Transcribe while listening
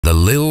the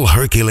Lil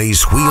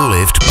Hercules wheel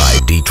lift by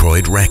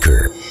Detroit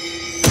Wrecker.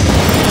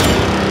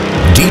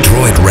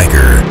 Detroit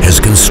Wrecker has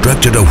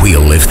constructed a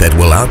wheel lift that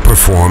will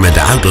outperform and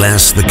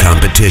outlast the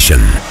competition.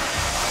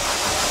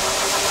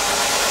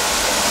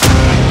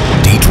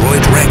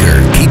 Detroit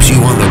Wrecker keeps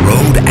you on the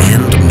road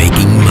and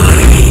making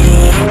money.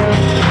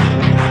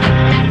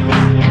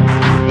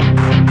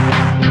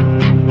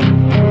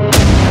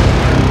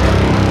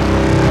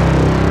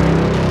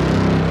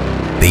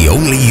 The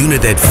only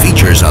unit that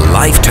features a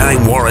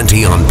lifetime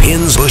warranty on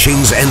pins,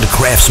 bushings, and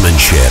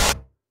craftsmanship.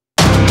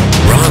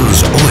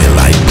 Bronze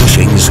oil-light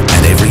bushings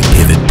at every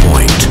pivot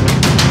point.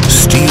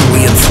 Steel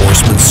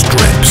reinforcement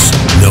strips,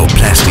 no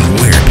plastic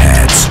wear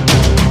pads.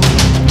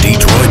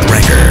 Detroit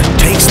Wrecker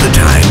takes the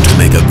time to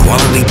make a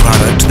quality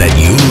product that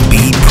you'll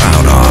be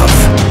proud of.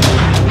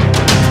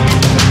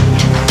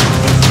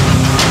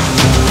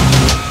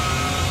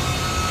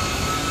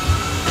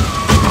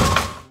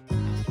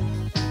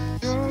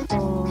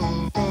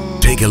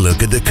 Take a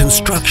look at the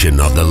construction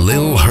of the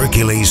Lil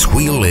Hercules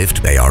wheel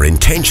lift. They are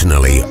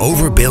intentionally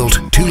overbuilt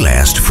to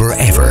last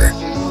forever.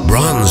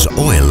 Bronze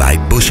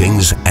oil-light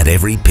bushings at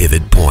every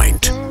pivot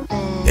point.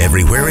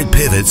 Everywhere it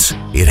pivots,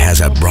 it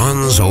has a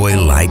bronze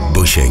oil-light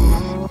bushing.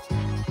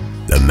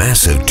 The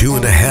massive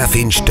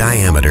 2.5-inch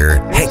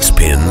diameter hex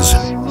pins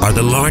are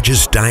the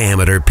largest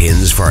diameter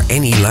pins for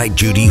any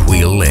light-duty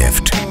wheel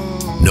lift.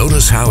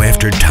 Notice how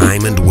after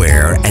time and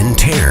wear and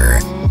tear,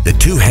 the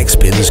 2 hex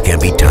pins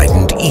can be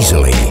tightened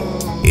easily.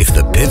 If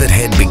the pivot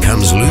head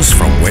becomes loose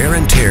from wear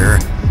and tear,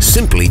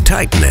 simply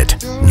tighten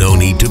it. No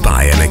need to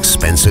buy an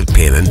expensive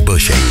pin and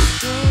bushing.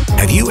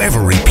 Have you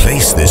ever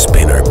replaced this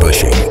pin or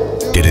bushing?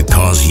 Did it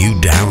cause you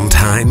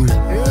downtime?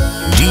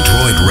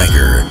 Detroit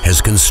Wrecker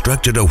has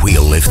constructed a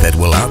wheel lift that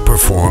will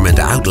outperform and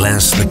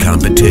outlast the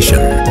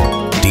competition.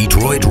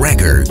 Detroit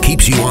Wrecker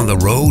keeps you on the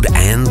road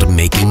and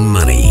making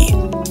money.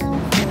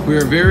 We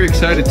are very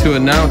excited to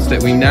announce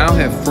that we now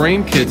have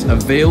frame kits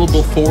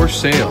available for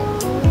sale.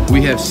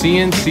 We have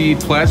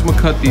CNC plasma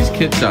cut these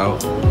kits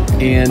out,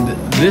 and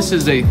this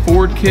is a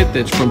Ford kit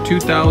that's from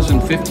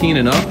 2015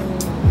 and up,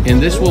 and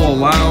this will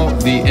allow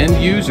the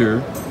end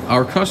user,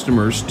 our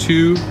customers,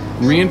 to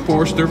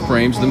reinforce their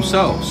frames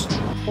themselves.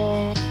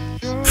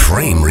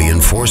 Frame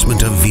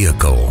reinforcement of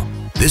vehicle.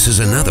 This is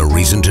another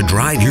reason to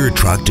drive your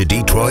truck to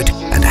Detroit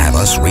and have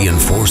us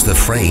reinforce the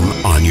frame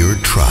on your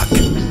truck.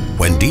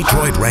 When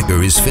Detroit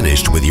Wrecker is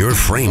finished with your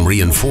frame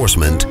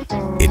reinforcement,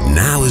 it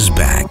now is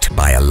backed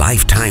by a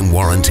lifetime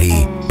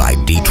warranty by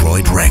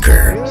Detroit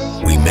Wrecker.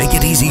 We make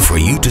it easy for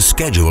you to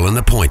schedule an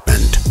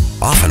appointment.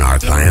 Often our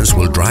clients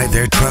will drive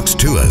their trucks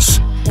to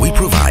us. We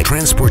provide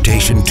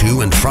transportation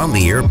to and from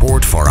the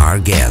airport for our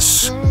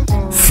guests.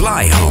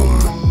 Fly home,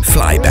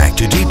 fly back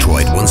to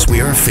Detroit once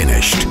we are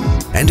finished.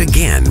 And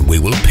again, we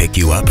will pick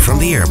you up from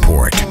the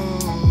airport.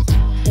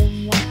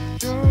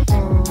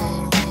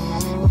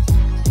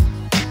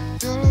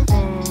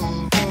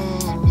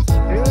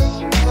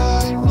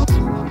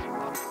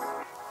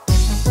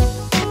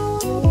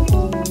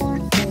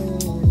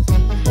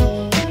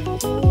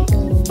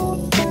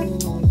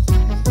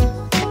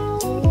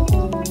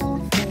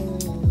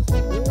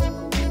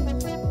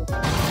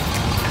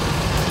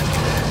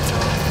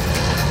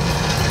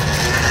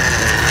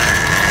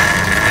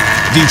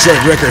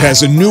 Detroit Wrecker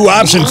has a new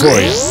option for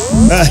you.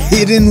 A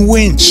hidden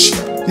winch.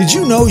 Did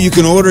you know you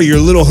can order your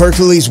Lil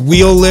Hercules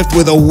wheel lift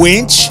with a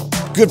winch?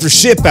 Good for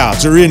ship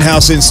outs or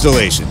in-house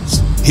installations.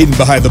 Hidden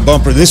behind the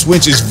bumper, this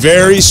winch is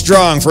very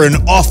strong for an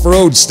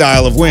off-road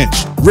style of winch.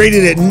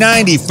 Rated at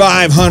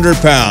 9,500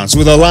 pounds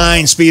with a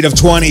line speed of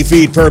 20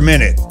 feet per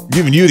minute.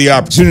 Giving you the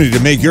opportunity to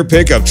make your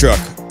pickup truck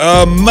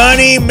a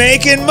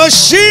money-making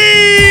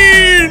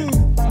machine!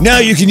 Now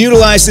you can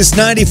utilize this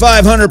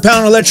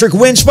 9,500-pound electric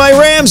winch by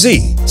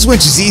Ramsey. This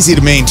winch is easy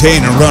to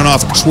maintain and run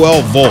off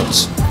 12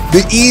 volts.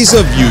 The ease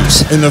of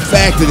use and the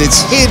fact that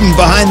it's hidden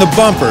behind the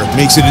bumper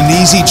makes it an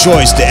easy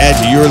choice to add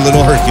to your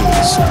Lil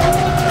Hercules.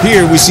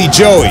 Here we see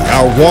Joey,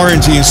 our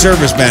warranty and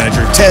service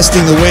manager,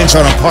 testing the winch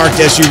on a parked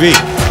SUV.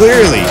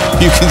 Clearly,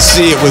 you can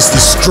see it was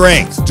the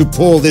strength to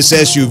pull this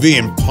SUV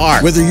in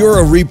park. Whether you're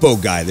a repo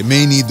guy that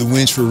may need the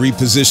winch for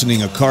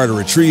repositioning a car to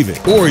retrieve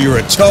it, or you're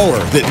a tower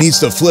that needs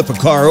to flip a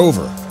car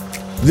over,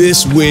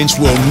 this winch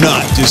will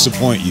not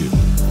disappoint you,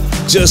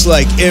 just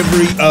like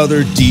every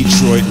other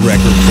Detroit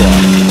Wrecker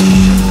product.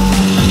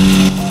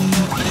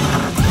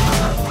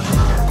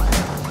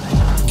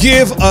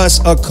 Give us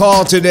a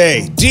call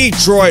today.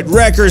 Detroit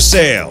Wrecker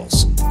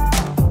Sales.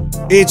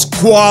 It's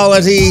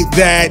quality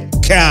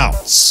that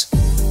counts.